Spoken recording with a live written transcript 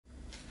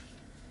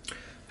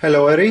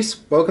Hello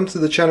Aries, welcome to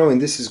the channel,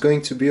 and this is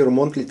going to be your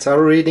monthly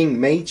tarot reading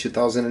May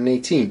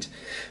 2018.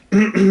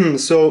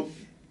 So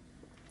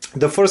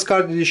the first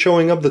card is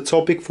showing up the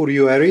topic for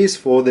you Aries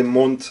for the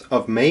month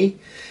of May.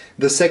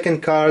 The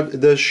second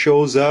card does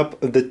shows up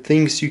the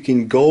things you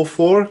can go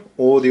for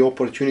or the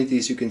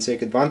opportunities you can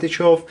take advantage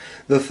of.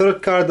 The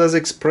third card does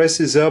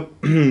expresses up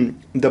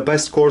the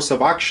best course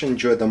of action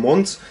during the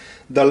month.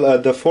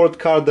 The fourth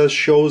card does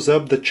shows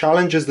up the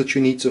challenges that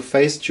you need to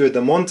face during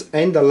the month,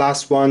 and the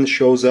last one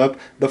shows up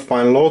the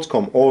final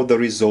outcome or the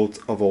result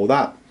of all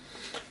that.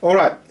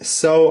 Alright,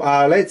 so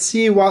let's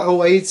see what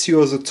awaits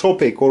you as a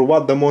topic or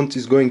what the month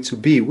is going to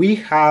be. We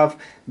have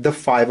the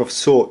Five of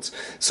Swords.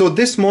 So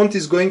this month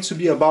is going to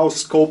be about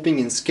scoping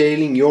and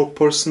scaling your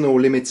personal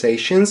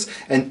limitations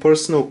and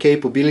personal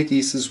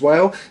capabilities as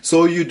well,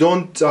 so you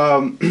don't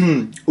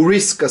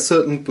risk a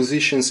certain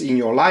positions in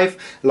your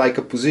life, like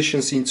a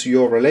positions into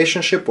your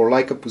relationship or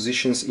like a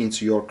positions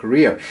into your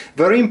career.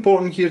 Very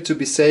important here to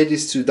be said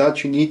is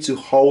that you need to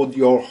hold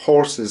your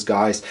horses,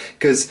 guys,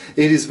 because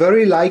it is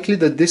very likely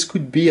that this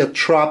could be a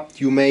trap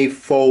you may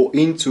fall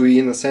into,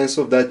 in a sense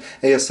of that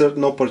a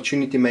certain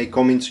opportunity may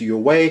come into your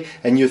way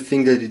and you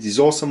think that it is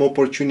awesome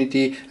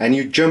opportunity and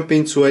you jump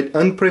into it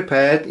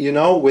unprepared, you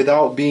know,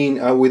 without being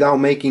without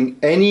making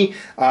any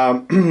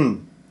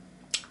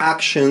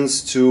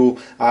actions to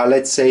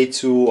let's say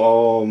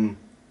to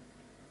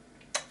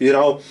you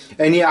know,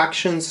 any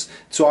actions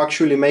to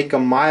actually make a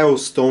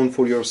milestone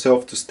for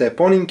yourself to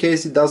step on in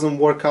case it doesn't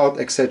work out,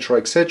 etc,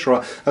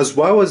 etc. As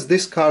well as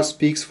this card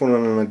speaks for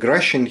an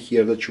aggression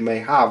here that you may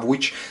have,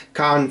 which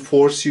can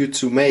force you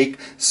to make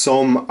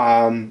some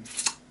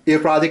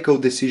radical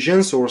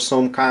decisions or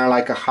some kind of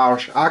like a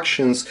harsh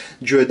actions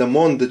during the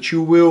month that you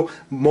will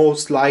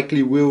most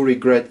likely will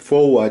regret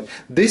forward.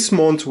 This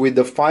month with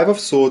the Five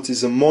of Swords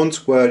is a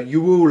month where you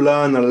will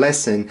learn a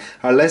lesson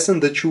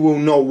that you will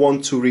not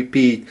want to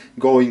repeat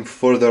going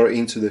further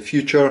into the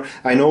future.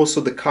 And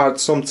also the card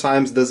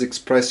sometimes does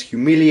express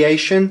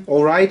humiliation,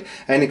 alright,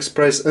 and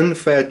express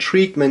unfair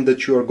treatment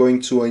that you are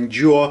going to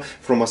endure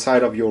from a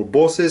side of your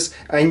bosses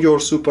and your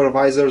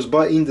supervisors,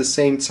 but in the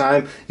same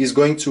time is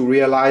going to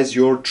realize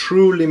your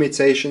true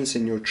limitations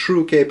and your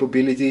true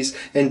capabilities,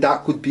 and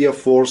that could be a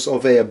force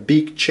of a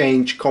big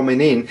change coming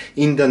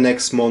in the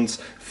next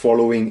month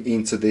following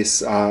into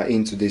this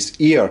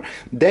year.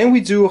 Then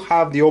we do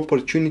have the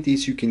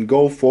opportunities you can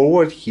go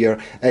forward here,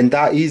 and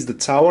that is the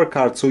Tower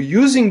card. So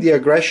using the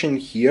aggression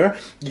here,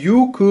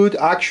 you could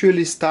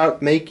actually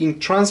start making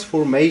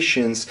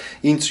transformations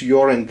into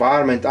your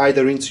environment,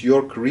 either into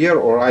your career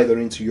or either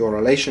into your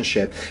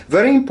relationship.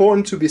 Very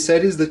important to be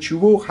said is that you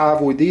will have,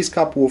 with these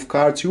couple of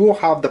cards, you will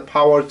have the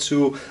power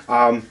to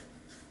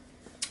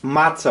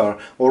matter,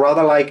 or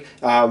rather like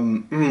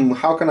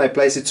how can I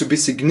place it, to be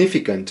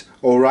significant,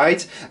 all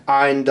right?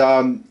 And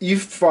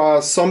if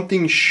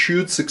something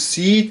should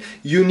succeed,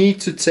 you need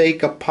to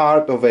take a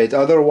part of it,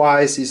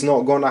 otherwise it's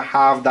not gonna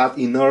have that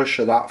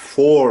inertia, that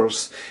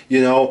force,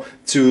 you know,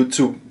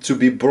 to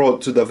be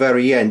brought to the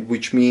very end,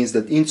 which means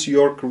that into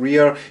your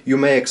career you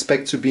may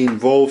expect to be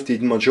involved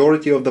in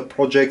majority of the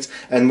projects,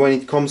 and when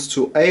it comes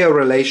to a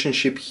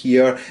relationship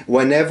here,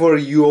 whenever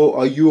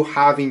you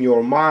have in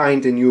your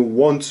mind and you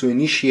want to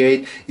initiate,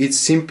 it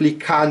simply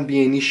can't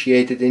be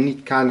initiated and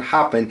it can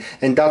happen.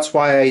 And that's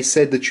why I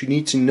said that you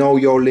need to know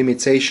your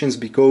limitations,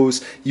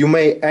 because you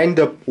may end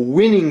up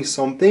winning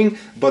something,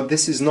 but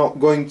this is not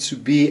going to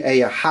be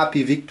a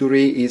happy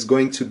victory, it's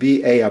going to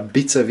be a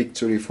bitter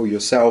victory for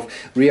yourself,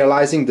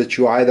 realizing that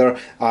you either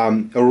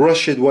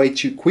rush it way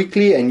too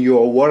quickly and you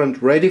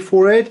weren't ready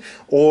for it,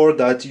 or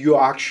that you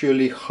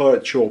actually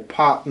hurt your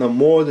partner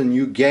more than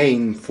you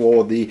gain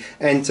for the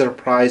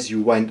enterprise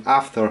you went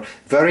after.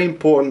 Very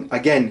important,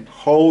 again,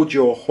 hold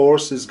your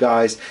horses,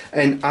 guys,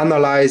 and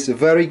analyze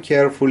very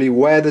carefully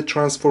where the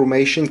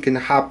transformation can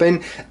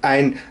happen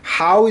and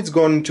how it's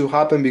going to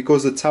happen,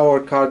 because the Tower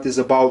card is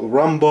about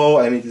rumble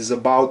and it is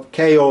about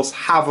chaos,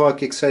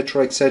 havoc,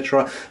 etc,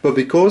 etc. But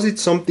because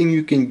it's something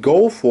you can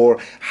go for,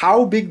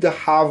 how big the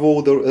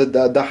havoc,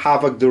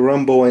 the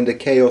rumble and the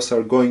chaos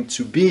are going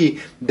to be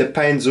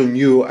depends on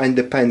you and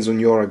depends on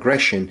your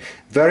aggression.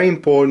 Very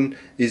important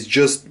is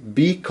just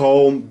be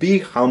calm, be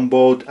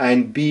humbled,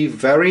 and be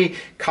very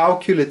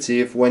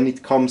calculative when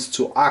it comes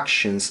to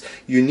actions.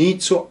 You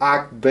need to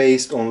act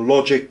based on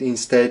logic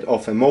instead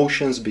of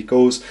emotions,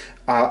 because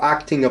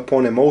acting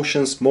upon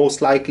emotions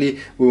most likely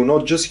will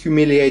not just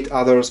humiliate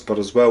others, but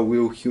as well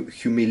will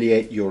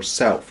humiliate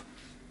yourself.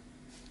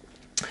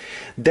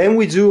 Then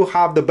we do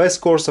have the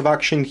best course of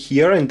action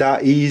here, and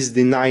that is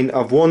the Nine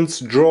of Wands.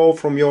 Draw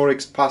from your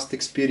past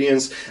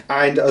experience,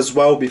 and as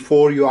well,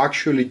 before you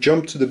actually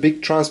jump to the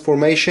big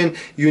transformation,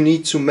 you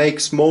need to make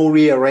small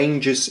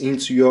rearrangements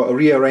into your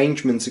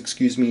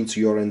into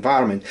your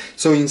environment.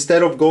 So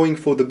instead of going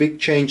for the big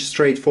change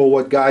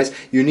straightforward, guys,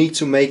 you need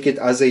to make it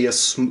as a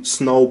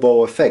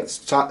snowball effect.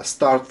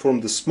 Start from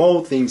the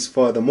small things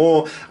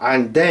furthermore,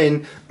 and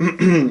then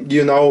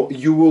you know,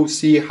 you will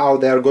see how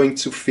they are going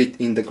to fit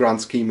in the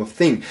grand scheme of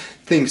things.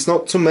 things.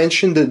 Not to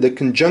mention that the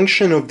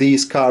conjunction of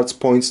these cards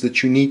points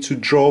that you need to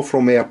draw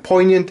from a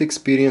poignant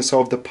experience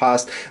of the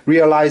past,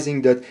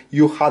 realizing that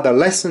you had a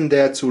lesson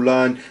there to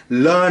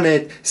learn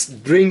it,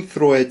 drink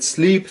through it,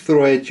 sleep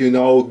through it, you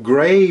know,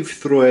 grave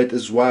through it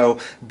as well,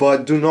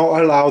 but do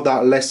not allow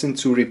that lesson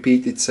to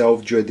repeat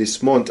itself during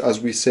this month, as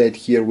we said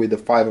here with the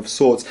Five of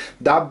Swords.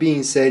 That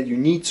being said, you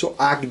need to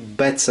act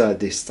better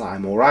this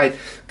time, all right?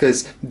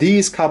 Because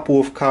these couple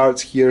of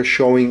cards here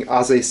showing,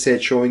 as I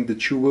said, showing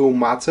that you will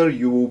matter,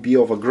 you will be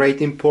of a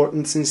great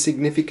importance and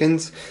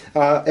significance,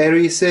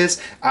 Aries,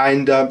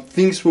 and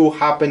things will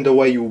happen the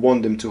way you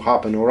want them to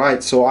happen, all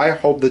right? So I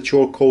hope that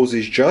your cause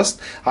is just.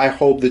 I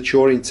hope that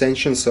your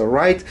intentions are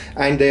right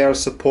and they are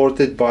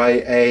supported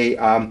by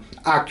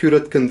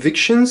accurate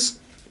convictions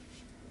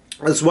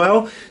as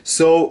well,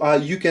 so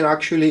you can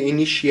actually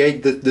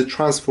initiate the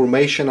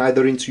transformation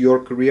either into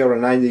your career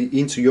and either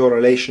into your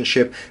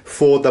relationship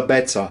for the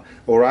better,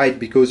 all right?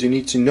 Because you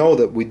need to know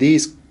that with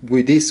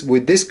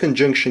this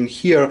conjunction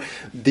here,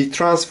 the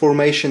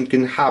transformation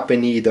can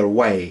happen either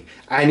way,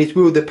 and it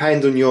will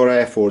depend on your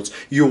efforts.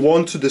 You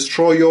want to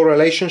destroy your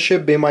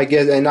relationship, be my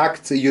guest, and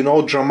act, you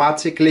know,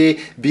 dramatically,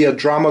 be a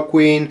drama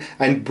queen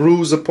and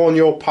bruise upon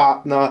your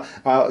partner,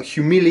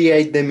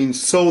 humiliate them,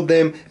 insult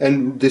them,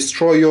 and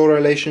destroy your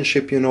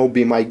relationship, you know,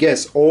 be my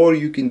guest. Or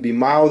you can be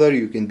milder,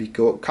 you can be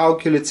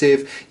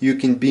calculative, you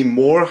can be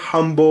more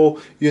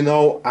humble, you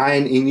know,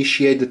 and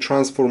initiate the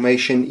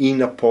transformation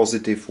in a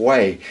positive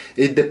way.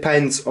 It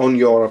depends on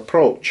your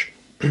approach.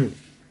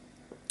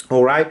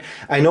 All right,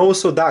 and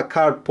also that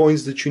card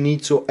points that you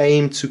need to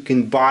aim to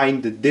combine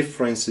the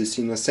differences,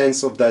 in a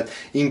sense of that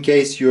in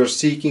case you're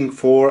seeking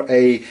for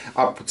a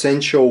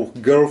potential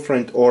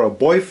girlfriend or a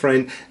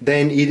boyfriend,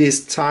 then it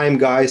is time,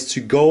 guys,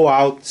 to go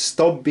out,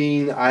 stop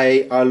being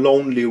a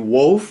lonely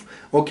wolf,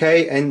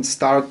 okay, and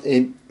start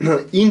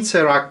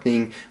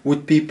interacting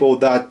with people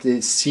that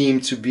seem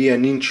to be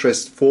an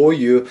interest for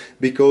you,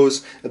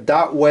 because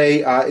that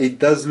way it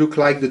does look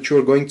like that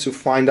you're going to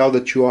find out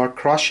that you are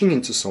crushing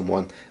into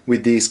someone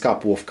with these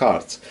couple of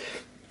cards.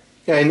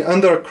 And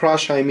under a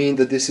crush, I mean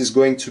that this is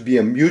going to be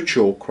a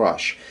mutual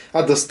crush.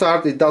 At the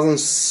start, it doesn't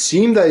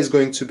seem that it's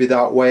going to be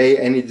that way,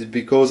 and it is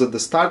because at the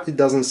start it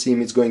doesn't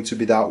seem it's going to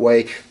be that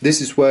way. This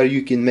is where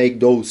you can make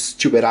those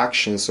stupid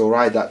actions, all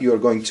right, that you are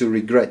going to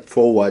regret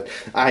forward.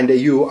 And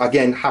you,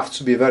 again, have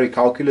to be very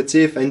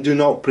calculative and do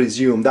not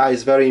presume. That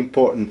is very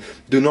important.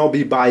 Do not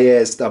be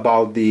biased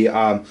about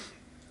the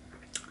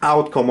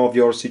outcome of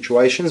your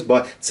situations,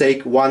 but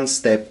take one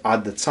step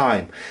at the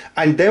time.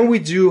 And then we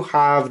do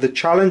have the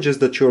challenges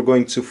that you're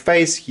going to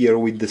face here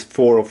with the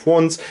Four of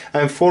Wands,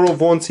 and Four of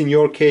Wands in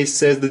your case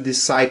says that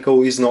this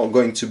cycle is not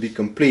going to be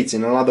complete.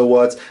 In other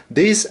words,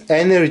 this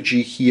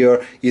energy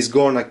here is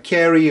gonna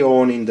carry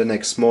on in the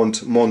next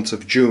month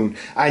of June,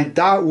 and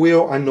that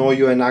will annoy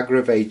you and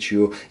aggravate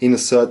you in a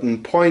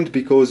certain point,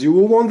 because you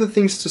will want the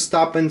things to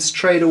stop and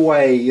straight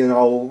away, you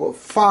know,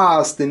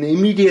 fast and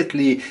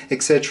immediately,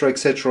 etc.,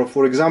 etc.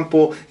 For example,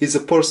 is a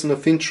person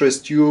of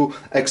interest, you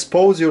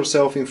expose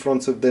yourself in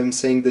front of them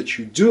saying that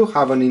you do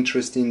have an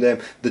interest in them,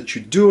 that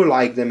you do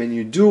like them, and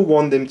you do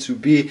want them to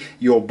be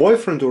your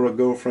boyfriend or a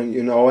girlfriend,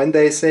 you know, and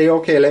they say,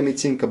 okay, let me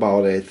think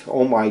about it.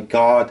 Oh my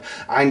God.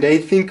 And they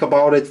think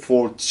about it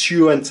for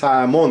 2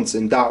 entire months,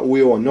 and that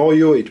will annoy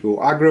you, it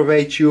will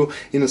aggravate you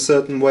in a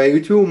certain way,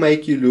 it will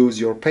make you lose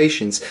your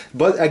patience.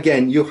 But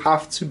again, you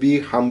have to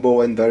be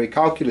humble and very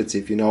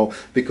calculative, you know,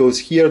 because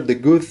here the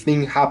good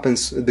thing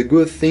happens, the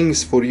good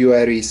things for you,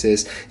 Aries,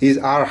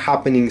 are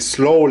happening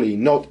slowly,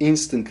 not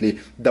instantly.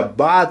 The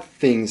bad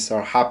things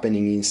are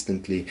happening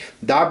instantly.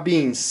 That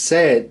being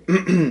said,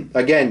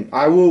 again,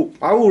 I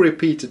will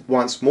repeat it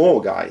once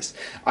more, guys.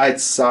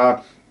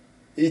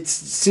 It's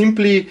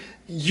simply,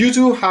 you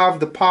do have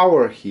the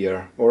power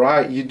here, all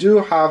right? You do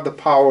have the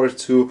power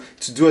to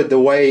do it the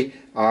way,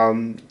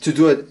 to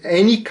do it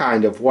any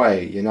kind of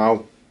way, you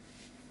know,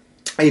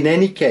 in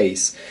any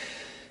case.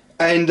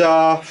 And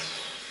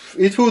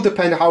it will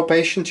depend how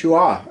patient you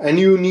are, and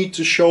you need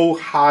to show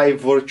high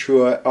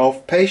virtue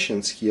of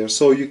patience here,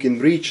 so you can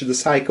reach the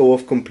cycle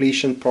of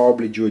completion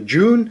probably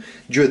during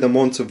the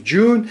month of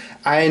June,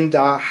 and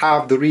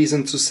have the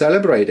reason to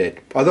celebrate it.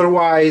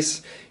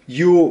 Otherwise,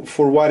 you,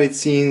 for what it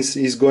seems,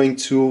 is going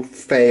to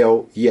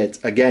fail yet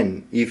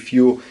again if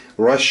you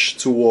rush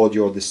toward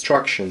your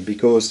destruction,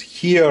 because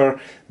here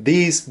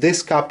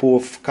this couple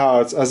of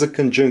cards as a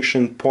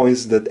conjunction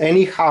points that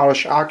any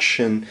harsh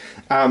action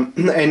and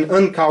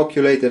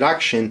uncalculated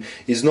action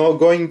is not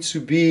going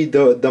to be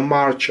the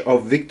march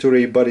of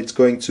victory, but it's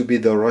going to be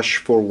the rush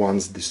for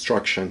one's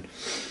destruction.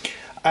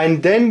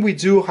 And then we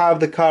do have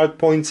the card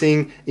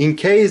pointing in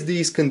case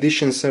these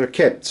conditions are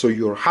kept. So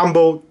you're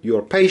humble,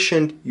 you're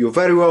patient, you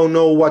very well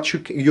know what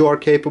you are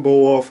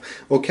capable of,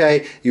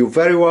 okay? You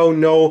very well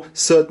know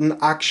certain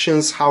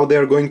actions, how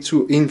they're going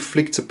to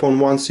inflict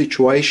upon one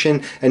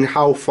situation and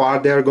how far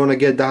they're going to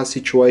get that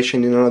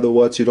situation. In other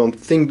words, you don't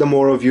think the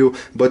more of you,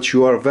 but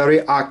you are very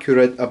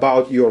accurate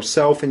about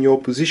yourself and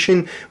your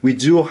position. We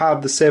do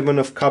have the Seven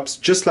of Cups,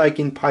 just like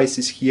in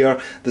Pisces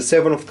here. The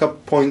Seven of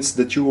Cups points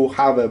that you will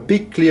have a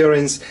big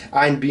clearance sense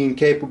and being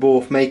capable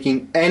of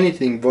making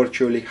anything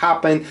virtually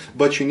happen,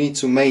 but you need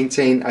to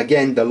maintain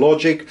again the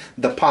logic,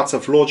 the parts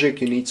of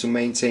logic. You need to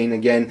maintain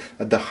again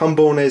the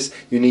humbleness,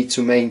 you need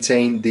to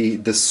maintain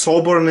the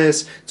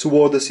soberness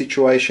toward the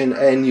situation,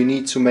 and you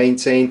need to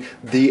maintain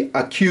the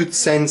acute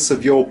sense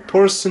of your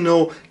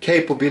personal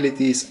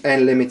capabilities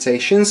and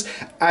limitations.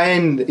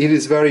 And it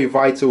is very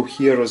vital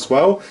here as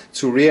well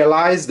to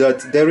realize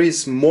that there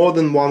is more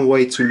than one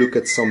way to look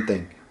at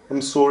something.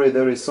 I'm sorry,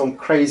 there is some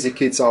crazy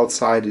kids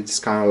outside. It's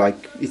kind of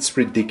like, it's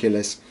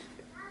ridiculous.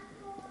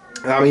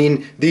 I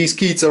mean, these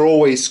kids are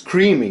always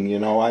screaming, you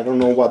know. I don't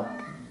know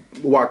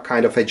what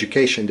kind of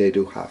education they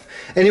do have.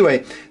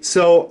 Anyway,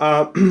 so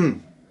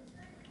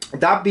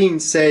that being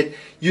said,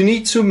 you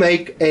need to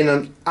make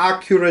an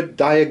accurate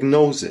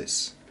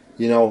diagnosis,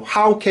 you know,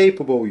 how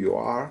capable you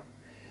are,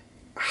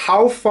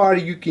 how far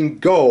you can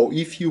go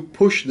if you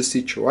push the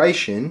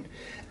situation,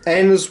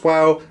 and as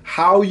well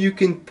how you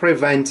can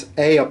prevent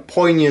a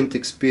poignant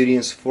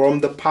experience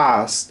from the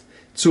past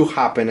to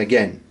happen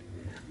again.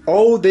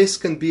 All this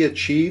can be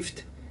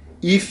achieved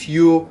if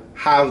you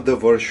have the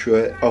virtue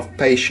of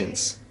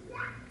patience.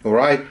 All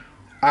right,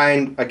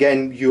 and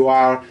again, you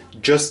are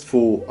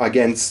justful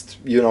against,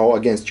 you know,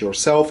 against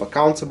yourself,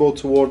 accountable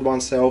toward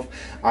oneself,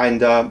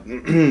 and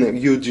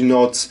you do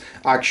not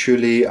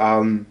actually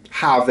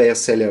have a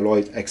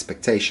celluloid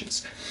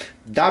expectations.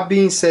 That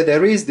being said,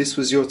 Aries, this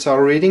was your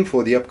tarot reading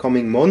for the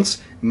upcoming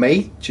months,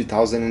 May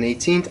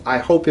 2018. I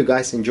hope you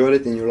guys enjoyed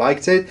it and you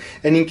liked it.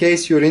 And in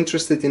case you're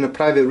interested in a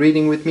private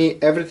reading with me,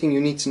 everything you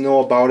need to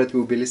know about it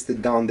will be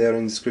listed down there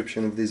in the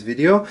description of this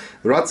video.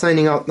 Rad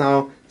signing out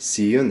now.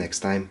 See you next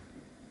time.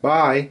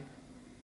 Bye.